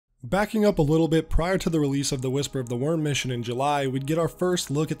Backing up a little bit, prior to the release of the Whisper of the Worm mission in July, we'd get our first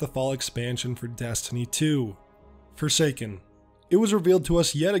look at the fall expansion for Destiny 2, Forsaken. It was revealed to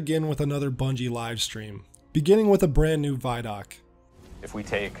us yet again with another Bungie livestream, beginning with a brand new Vidoc. If we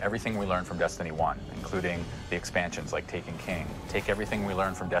take everything we learned from Destiny 1, including the expansions like Taken King, take everything we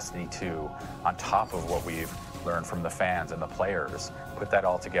learned from Destiny 2 on top of what we've learned from the fans and the players, put that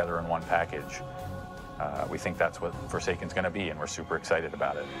all together in one package, we think that's what Forsaken's going to be, and we're super excited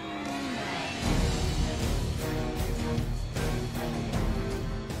about it.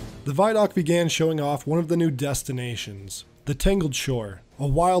 The Vidoc began showing off one of the new destinations, the Tangled Shore, a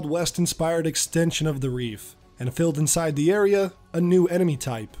Wild West-inspired extension of the reef, and filled inside the area a new enemy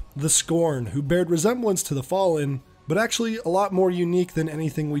type, the Scorn, who bared resemblance to the Fallen, but actually a lot more unique than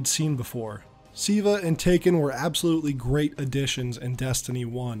anything we'd seen before. Siva and Taken were absolutely great additions in Destiny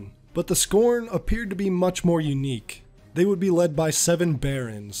 1, but the Scorn appeared to be much more unique. They would be led by 7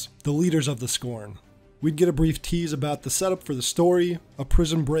 Barons, the leaders of the Scorn. We'd get a brief tease about the setup for the story, a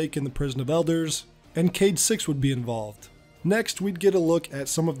prison break in the Prison of Elders, and Cade 6 would be involved. Next, we'd get a look at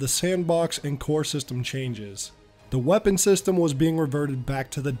some of the sandbox and core system changes. The weapon system was being reverted back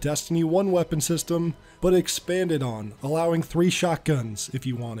to the Destiny 1 weapon system, but expanded on, allowing 3 shotguns if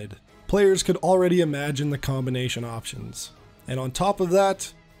you wanted. Players could already imagine the combination options. And on top of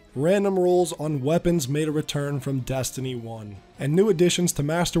that, random rolls on weapons made a return from Destiny 1, and new additions to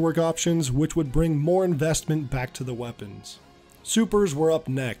masterwork options which would bring more investment back to the weapons. Supers were up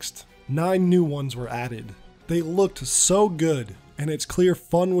next. 9 new ones were added. They looked so good, and it's clear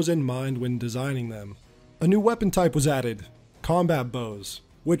fun was in mind when designing them. A new weapon type was added, combat bows,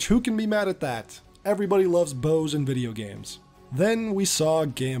 which who can be mad at that? Everybody loves bows in video games. Then we saw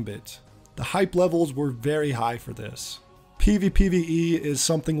Gambit. The hype levels were very high for this. PvPvE is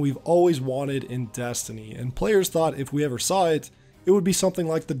something we've always wanted in Destiny, and players thought if we ever saw it, it would be something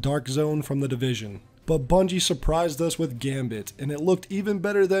like the Dark Zone from The Division. But Bungie surprised us with Gambit, and it looked even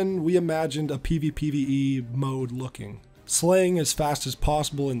better than we imagined a PvPvE mode looking. Slaying as fast as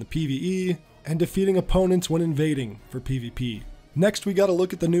possible in the PvE, and defeating opponents when invading for PvP. Next we got a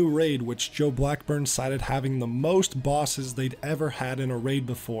look at the new raid, which Joe Blackburn cited having the most bosses they'd ever had in a raid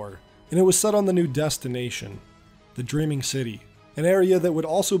before, and it was set on the new destination, the Dreaming City, an area that would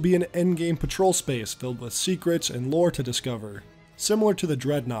also be an endgame patrol space filled with secrets and lore to discover, similar to the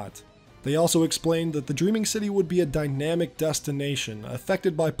Dreadnought. They also explained that the Dreaming City would be a dynamic destination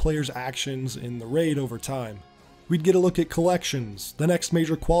affected by players' actions in the raid over time. We'd get a look at collections, the next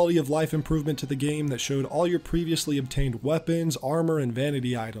major quality of life improvement to the game that showed all your previously obtained weapons, armor, and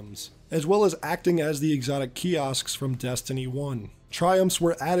vanity items, as well as acting as the exotic kiosks from Destiny 1. Triumphs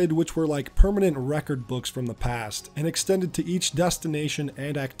were added, which were like permanent record books from the past, and extended to each destination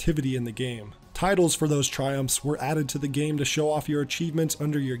and activity in the game. Titles for those triumphs were added to the game to show off your achievements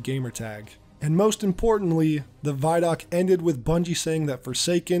under your gamertag. And most importantly, the Vidoc ended with Bungie saying that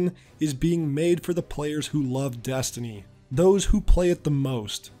Forsaken is being made for the players who love Destiny, those who play it the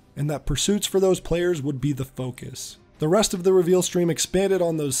most, and that pursuits for those players would be the focus. The rest of the reveal stream expanded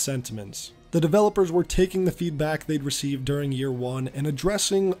on those sentiments. The developers were taking the feedback they'd received during year 1 and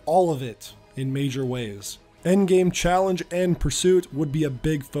addressing all of it in major ways. Endgame challenge and pursuit would be a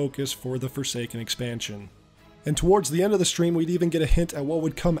big focus for the Forsaken expansion. And towards the end of the stream, we'd even get a hint at what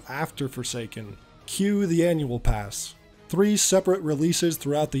would come after Forsaken. Cue the annual pass. 3 separate releases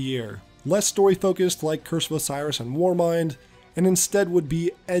throughout the year, less story focused like Curse of Osiris and Warmind, and instead would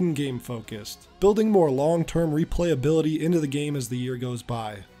be endgame focused, building more long-term replayability into the game as the year goes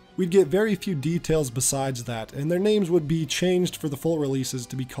by. We'd get very few details besides that, and their names would be changed for the full releases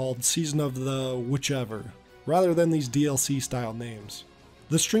to be called Season of the whichever, rather than these DLC style names.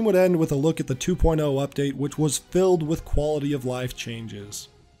 The stream would end with a look at the 2.0 update, which was filled with quality of life changes.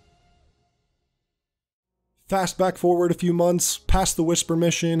 Fast back forward a few months, past the Whisper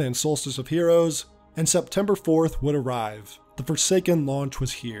mission and Solstice of Heroes, and September 4th would arrive. The Forsaken launch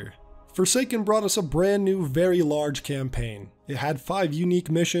was here. Forsaken brought us a brand new, very large campaign. It had 5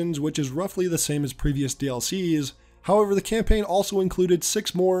 unique missions, which is roughly the same as previous DLCs. However, the campaign also included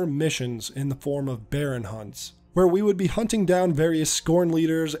 6 more missions in the form of Baron hunts, where we would be hunting down various Scorn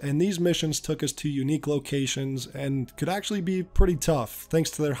leaders, and these missions took us to unique locations and could actually be pretty tough thanks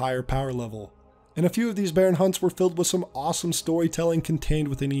to their higher power level. And a few of these Baron hunts were filled with some awesome storytelling contained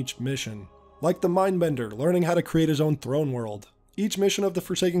within each mission, like the Mindbender learning how to create his own throne world. Each mission of the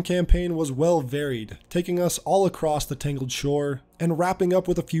Forsaken campaign was well varied, taking us all across the Tangled Shore, and wrapping up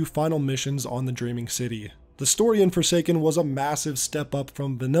with a few final missions on the Dreaming City. The story in Forsaken was a massive step up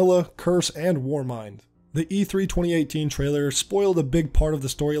from Vanilla, Curse, and Warmind. The E3 2018 trailer spoiled a big part of the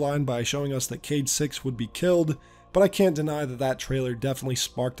storyline by showing us that Cade 6 would be killed, but I can't deny that that trailer definitely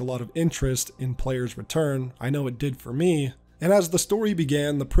sparked a lot of interest in Player's Return. I know it did for me. And as the story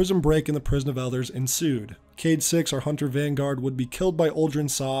began, the prison break in the Prison of Elders ensued. Cayde 6, our Hunter Vanguard, would be killed by Uldren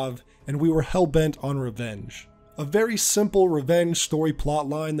Sov, and we were hell-bent on revenge. A very simple revenge story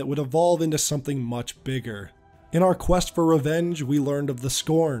plotline that would evolve into something much bigger. In our quest for revenge, we learned of the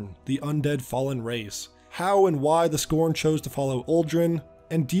Scorn, the undead fallen race, how and why the Scorn chose to follow Uldren,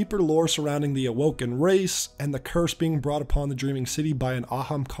 and deeper lore surrounding the Awoken race and the curse being brought upon the Dreaming City by an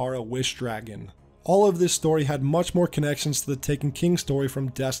Ahamkara Wish Dragon. All of this story had much more connections to the Taken King story from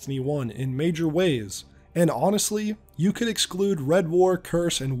Destiny 1 in major ways, and honestly, you could exclude Red War,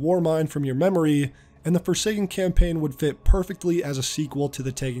 Curse, and Warmind from your memory, and the Forsaken campaign would fit perfectly as a sequel to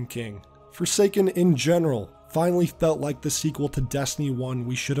the Taken King. Forsaken in general finally felt like the sequel to Destiny 1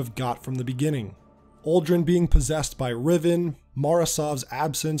 we should have got from the beginning. Uldren being possessed by Riven, Mara Sov's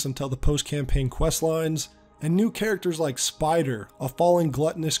absence until the post-campaign questlines, and new characters like Spider, a fallen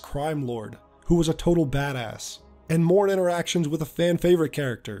gluttonous crime lord, who was a total badass, and more interactions with a fan-favorite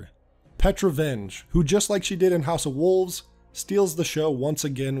character, Petra Venge, who just like she did in House of Wolves, steals the show once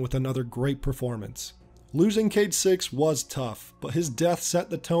again with another great performance. Losing Cayde 6 was tough, but his death set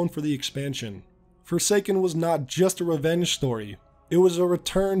the tone for the expansion. Forsaken was not just a revenge story, it was a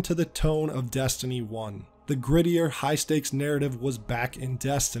return to the tone of Destiny 1. The grittier, high-stakes narrative was back in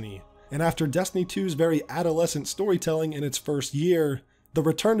Destiny, and after Destiny 2's very adolescent storytelling in its first year, the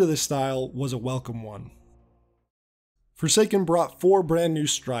return to this style was a welcome one. Forsaken brought 4 brand new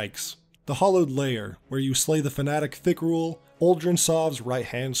strikes. The Hollowed Lair, where you slay the fanatic Thikrul, Uldren Sov's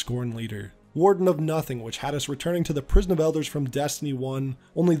right-hand Scorn leader. Warden of Nothing, which had us returning to the Prison of Elders from Destiny 1,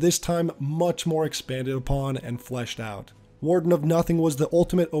 only this time much more expanded upon and fleshed out. Warden of Nothing was the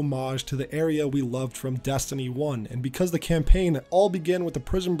ultimate homage to the area we loved from Destiny 1, and because the campaign all began with the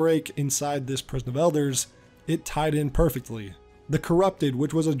prison break inside this Prison of Elders, it tied in perfectly. The Corrupted,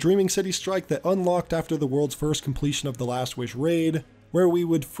 which was a Dreaming City strike that unlocked after the world's first completion of the Last Wish raid, where we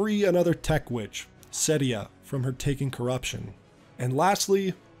would free another tech witch, Sedia, from her taken corruption. And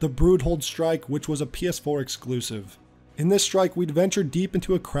lastly, the Broodhold strike, which was a PS4 exclusive. In this strike, we'd venture deep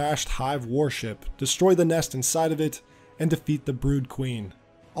into a crashed Hive warship, destroy the nest inside of it, and defeat the Brood Queen.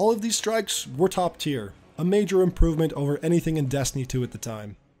 All of these strikes were top tier, a major improvement over anything in Destiny 2 at the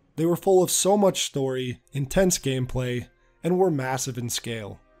time. They were full of so much story, intense gameplay, and were massive in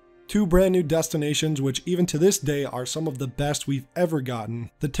scale. 2 brand new destinations which even to this day are some of the best we've ever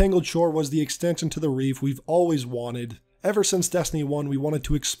gotten. The Tangled Shore was the extension to the reef we've always wanted. Ever since Destiny 1 we wanted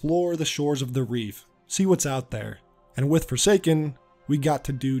to explore the shores of the reef, see what's out there. And with Forsaken, we got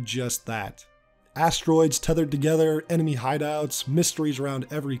to do just that. Asteroids tethered together, enemy hideouts, mysteries around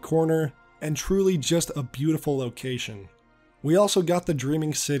every corner, and truly just a beautiful location. We also got the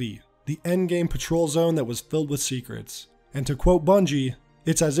Dreaming City, the endgame patrol zone that was filled with secrets. And to quote Bungie,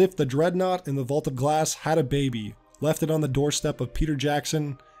 it's as if the Dreadnought in the Vault of Glass had a baby, left it on the doorstep of Peter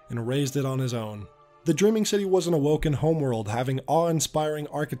Jackson, and raised it on his own. The Dreaming City was an awoken homeworld having awe-inspiring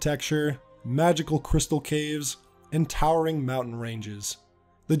architecture, magical crystal caves, and towering mountain ranges.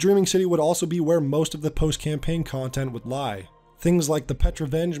 The Dreaming City would also be where most of the post-campaign content would lie. Things like the Petra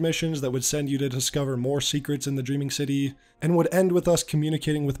Venge missions that would send you to discover more secrets in the Dreaming City, and would end with us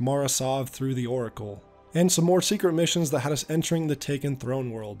communicating with Mara Sov through the Oracle. And some more secret missions that had us entering the Taken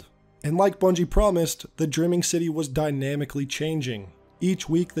Throne world. And like Bungie promised, the Dreaming City was dynamically changing. Each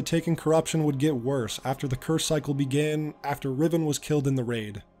week the Taken corruption would get worse after the curse cycle began after Riven was killed in the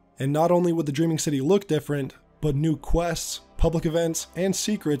raid. And not only would the Dreaming City look different, but new quests, public events, and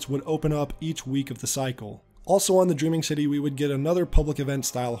secrets would open up each week of the cycle. Also on the Dreaming City we would get another public event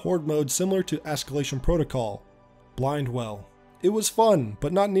style horde mode similar to Escalation Protocol, Blind Well. It was fun,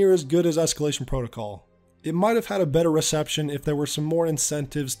 but not near as good as Escalation Protocol. It might have had a better reception if there were some more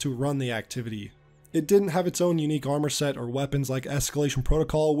incentives to run the activity. It didn't have its own unique armor set or weapons like Escalation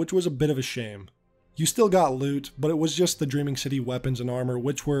Protocol, which was a bit of a shame. You still got loot, but it was just the Dreaming City weapons and armor,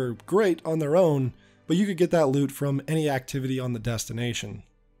 which were great on their own, but you could get that loot from any activity on the destination.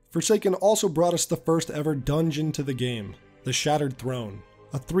 Forsaken also brought us the first ever dungeon to the game, the Shattered Throne,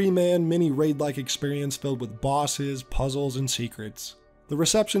 a 3-man mini raid-like experience filled with bosses, puzzles, and secrets. The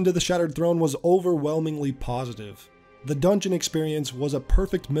reception to the Shattered Throne was overwhelmingly positive. The dungeon experience was a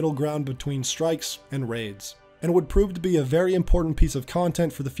perfect middle ground between strikes and raids, and would prove to be a very important piece of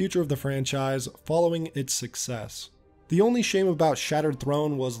content for the future of the franchise following its success. The only shame about Shattered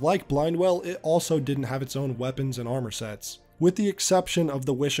Throne was, like Blindwell, it also didn't have its own weapons and armor sets, with the exception of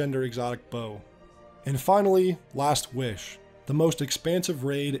the Wishender exotic bow. And finally, Last Wish, the most expansive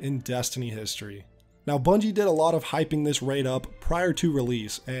raid in Destiny history. Now Bungie did a lot of hyping this raid up prior to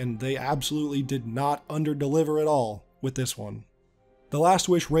release, and they absolutely did not underdeliver at all with this one. The Last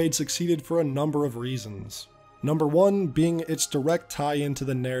Wish raid succeeded for a number of reasons. Number one being its direct tie-in to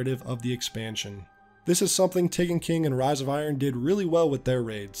the narrative of the expansion. This is something Taken King and Rise of Iron did really well with their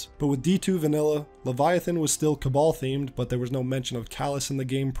raids, but with D2 Vanilla, Leviathan was still Cabal themed, but there was no mention of Callus in the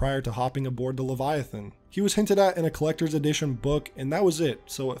game prior to hopping aboard the Leviathan. He was hinted at in a collector's edition book, and that was it,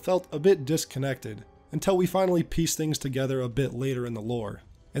 so it felt a bit disconnected, until we finally pieced things together a bit later in the lore.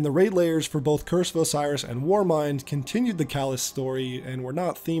 And the raid layers for both Curse of Osiris and Warmind continued the Callus story and were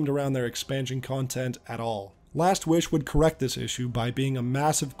not themed around their expansion content at all. Last Wish would correct this issue by being a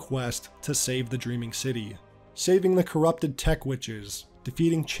massive quest to save the Dreaming City, saving the corrupted tech witches,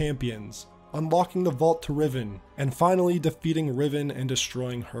 defeating champions, unlocking the vault to Riven, and finally defeating Riven and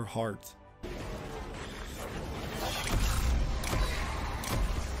destroying her heart.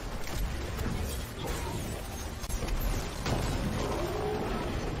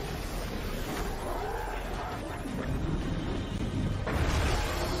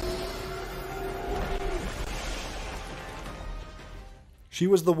 She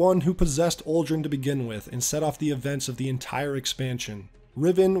was the one who possessed Uldren to begin with and set off the events of the entire expansion.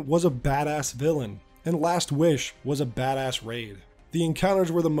 Riven was a badass villain, and Last Wish was a badass raid. The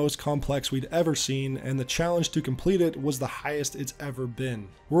encounters were the most complex we'd ever seen, and the challenge to complete it was the highest it's ever been.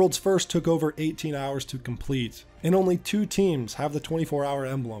 World's First took over 18 hours to complete, and only 2 teams have the 24-hour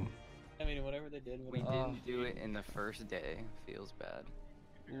emblem. I mean, whatever they did. We didn't do it in the first day. Feels bad.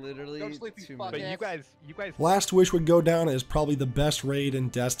 Literally, too But many. you guys. Last Wish would go down as probably the best raid in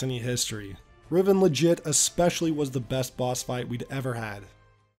Destiny history. Riven legit especially was the best boss fight we'd ever had.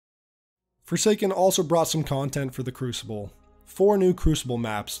 Forsaken also brought some content for the Crucible. 4 new Crucible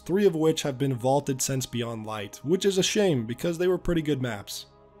maps, 3 of which have been vaulted since Beyond Light, which is a shame because they were pretty good maps.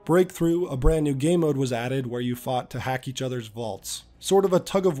 Breakthrough, a brand new game mode, was added where you fought to hack each other's vaults. Sort of a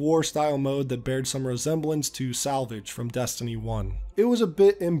tug-of-war style mode that bared some resemblance to Salvage from Destiny 1. It was a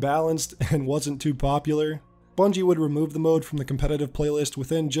bit imbalanced and wasn't too popular. Bungie would remove the mode from the competitive playlist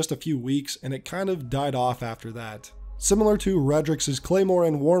within just a few weeks, and it kind of died off after that. Similar to Redrix's Claymore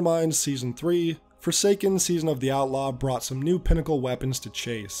and Warmind Season 3, Forsaken Season of the Outlaw brought some new pinnacle weapons to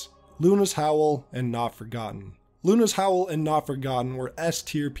chase: Luna's Howl and Not Forgotten. Luna's Howl and Not Forgotten were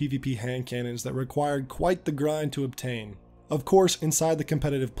S-tier PvP hand cannons that required quite the grind to obtain. Of course, inside the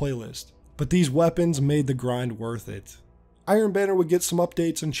competitive playlist, but these weapons made the grind worth it. Iron Banner would get some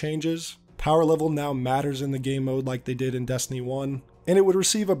updates and changes. Power level now matters in the game mode like they did in Destiny 1, and it would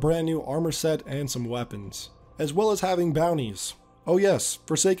receive a brand new armor set and some weapons, as well as having bounties. Oh yes,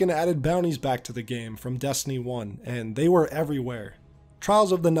 Forsaken added bounties back to the game from Destiny 1, and they were everywhere.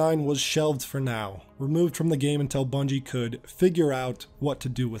 Trials of the Nine was shelved for now, removed from the game until Bungie could figure out what to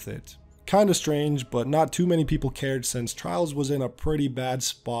do with it. Kinda strange, but not too many people cared since Trials was in a pretty bad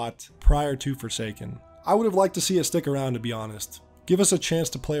spot prior to Forsaken. I would have liked to see it stick around, to be honest. Give us a chance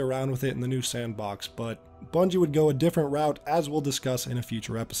to play around with it in the new sandbox, but Bungie would go a different route, as we'll discuss in a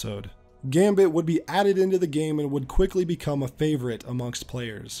future episode. Gambit would be added into the game and would quickly become a favorite amongst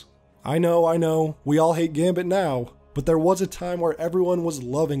players. I know, we all hate Gambit now, but there was a time where everyone was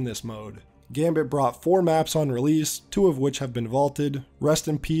loving this mode. Gambit brought 4 maps on release, 2 of which have been vaulted. Rest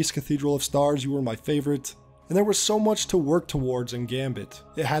in peace, Cathedral of Stars, you were my favorite. And there was so much to work towards in Gambit.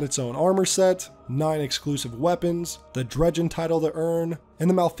 It had its own armor set, 9 exclusive weapons, the Dredgen title to earn, and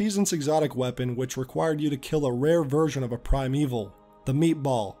the Malfeasance exotic weapon, which required you to kill a rare version of a primeval, the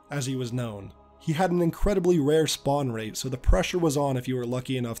Meatball, as he was known. He had an incredibly rare spawn rate, so the pressure was on if you were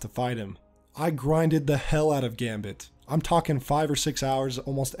lucky enough to fight him. I grinded the hell out of Gambit. I'm talking 5 or 6 hours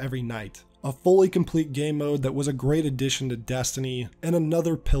almost every night. A fully complete game mode that was a great addition to Destiny and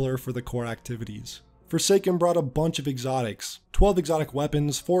another pillar for the core activities. Forsaken brought a bunch of exotics, 12 exotic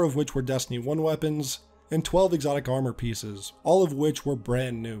weapons, 4 of which were Destiny 1 weapons, and 12 exotic armor pieces, all of which were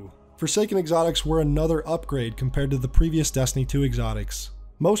brand new. Forsaken exotics were another upgrade compared to the previous Destiny 2 exotics.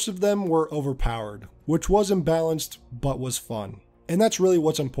 Most of them were overpowered, which was imbalanced but was fun. And that's really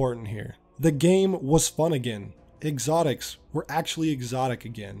what's important here. The game was fun again. Exotics were actually exotic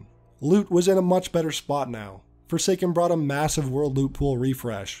again. Loot was in a much better spot now. Forsaken brought a massive world loot pool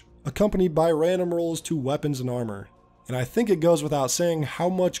refresh, accompanied by random rolls to weapons and armor. And I think it goes without saying how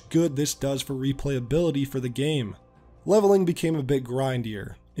much good this does for replayability for the game. Leveling became a bit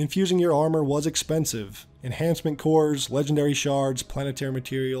grindier. Infusing your armor was expensive. Enhancement cores, legendary shards, planetary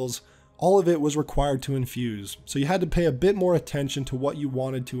materials, all of it was required to infuse, so you had to pay a bit more attention to what you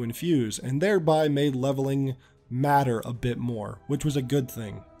wanted to infuse, and thereby made leveling matter a bit more, which was a good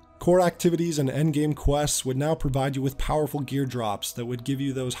thing. Core activities and endgame quests would now provide you with powerful gear drops that would give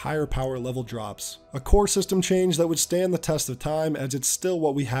you those higher power level drops. A core system change that would stand the test of time, as it's still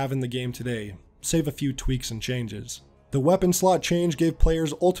what we have in the game today, save a few tweaks and changes. The weapon slot change gave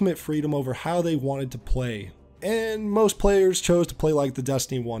players ultimate freedom over how they wanted to play, and most players chose to play like the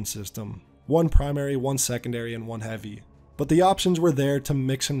Destiny 1 system. 1 primary, 1 secondary, and 1 heavy. But the options were there to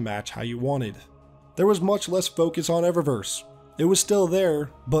mix and match how you wanted. There was much less focus on Eververse. It was still there,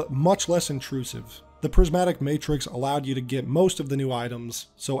 but much less intrusive. The prismatic matrix allowed you to get most of the new items,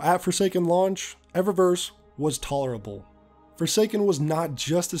 so at Forsaken launch, Eververse was tolerable. Forsaken was not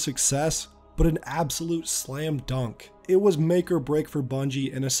just a success, but an absolute slam dunk. It was make or break for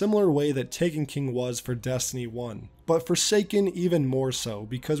Bungie in a similar way that Taken King was for Destiny 1. But Forsaken even more so,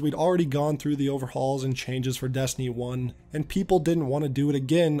 because we'd already gone through the overhauls and changes for Destiny 1, and people didn't want to do it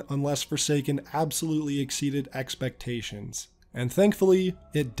again unless Forsaken absolutely exceeded expectations. And thankfully,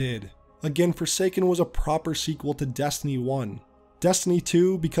 it did. Again, Forsaken was a proper sequel to Destiny 1. Destiny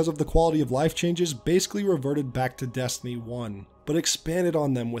 2, because of the quality of life changes, basically reverted back to Destiny 1, but expanded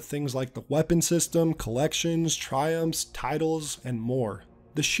on them with things like the weapon system, collections, triumphs, titles, and more.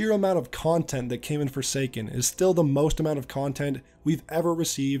 The sheer amount of content that came in Forsaken is still the most amount of content we've ever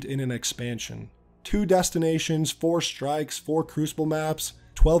received in an expansion. 2 destinations, 4 strikes, 4 crucible maps,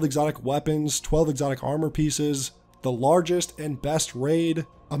 12 exotic weapons, 12 exotic armor pieces, the largest and best raid,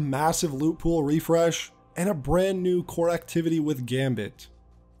 a massive loot pool refresh, and a brand new core activity with Gambit.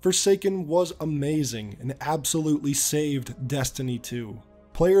 Forsaken was amazing and absolutely saved Destiny 2.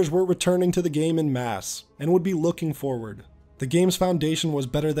 Players were returning to the game en masse and would be looking forward. The game's foundation was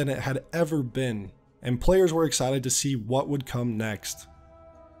better than it had ever been, and players were excited to see what would come next.